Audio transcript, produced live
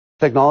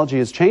Technology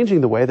is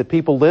changing the way that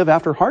people live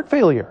after heart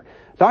failure.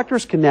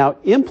 Doctors can now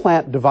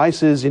implant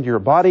devices into your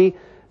body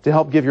to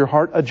help give your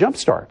heart a jump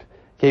start.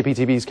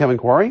 KPTV's Kevin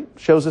Quarry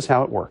shows us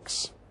how it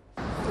works.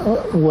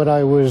 What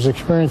I was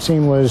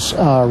experiencing was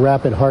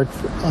rapid heart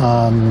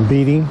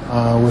beating,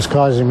 was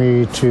causing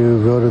me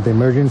to go to the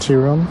emergency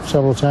room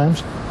several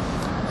times,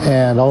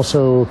 and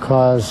also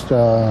caused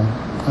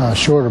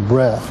short of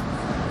breath,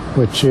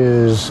 which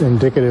is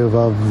indicative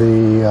of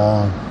the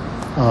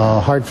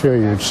heart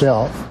failure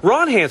itself.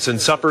 Ron Hanson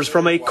suffers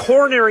from a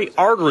coronary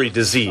artery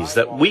disease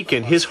that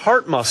weakened his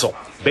heart muscle.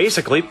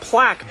 Basically,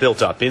 plaque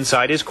built up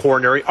inside his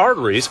coronary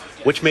arteries,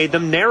 which made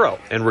them narrow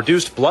and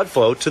reduced blood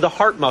flow to the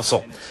heart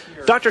muscle.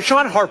 Dr.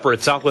 Shaun Harper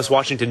at Southwest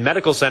Washington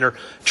Medical Center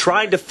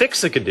tried to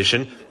fix the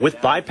condition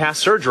with bypass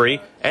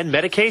surgery and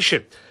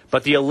medication,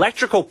 but the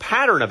electrical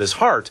pattern of his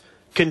heart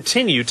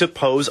continued to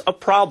pose a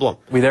problem.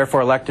 We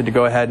therefore elected to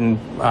go ahead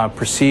and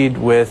proceed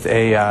with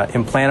a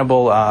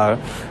implantable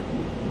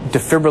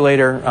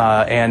defibrillator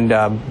and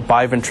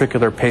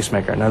biventricular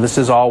pacemaker. Now, this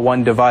is all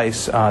one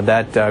device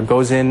that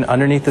goes in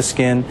underneath the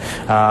skin,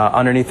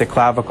 underneath the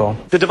clavicle.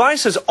 The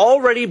device has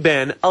already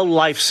been a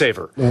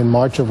lifesaver. In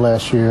March of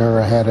last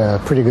year, I had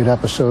a pretty good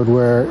episode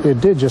where it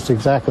did just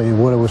exactly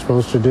what it was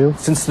supposed to do.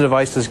 Since the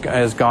device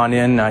has gone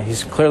in,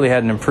 he's clearly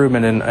had an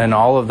improvement in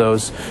all of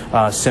those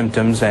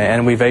symptoms,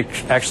 and we've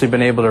actually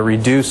been able to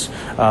reduce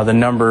the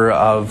number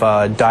of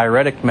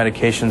diuretic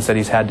medications that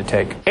he's had to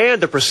take. And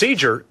the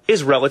procedure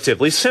is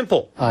relatively simple.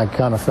 I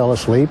kind of fell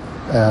asleep,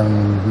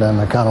 and then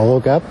I kind of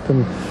woke up,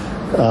 and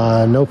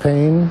no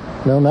pain,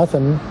 no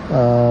nothing.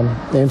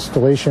 The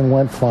installation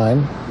went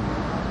fine.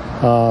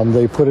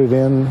 They put it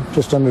in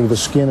just under the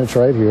skin, it's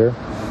right here,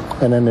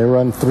 and then they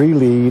run 3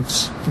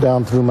 leads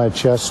down through my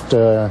chest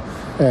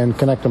and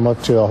connect them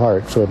up to the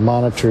heart, so it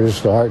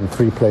monitors the heart in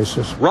 3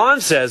 places.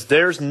 Ron says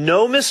there's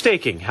no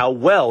mistaking how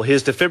well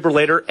his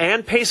defibrillator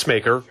and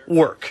pacemaker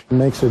work. It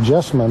makes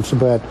adjustments,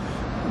 but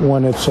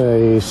when it's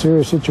a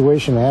serious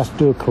situation and has to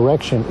do a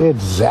correction, it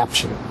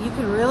zaps you. You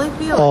can really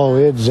feel it. Oh,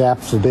 it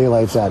zaps the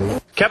daylights out of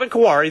you. Kevin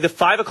Quarry, the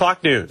 5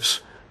 o'clock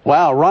news.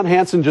 Wow, Ron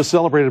Hanson just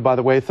celebrated, by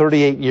the way,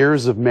 38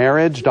 years of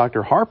marriage.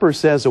 Dr. Harper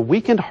says a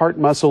weakened heart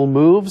muscle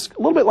moves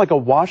a little bit like a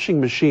washing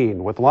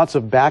machine with lots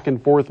of back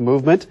and forth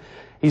movement.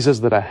 He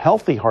says that a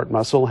healthy heart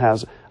muscle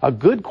has a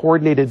good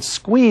coordinated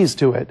squeeze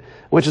to it,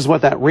 which is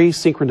what that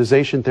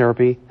resynchronization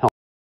therapy helps.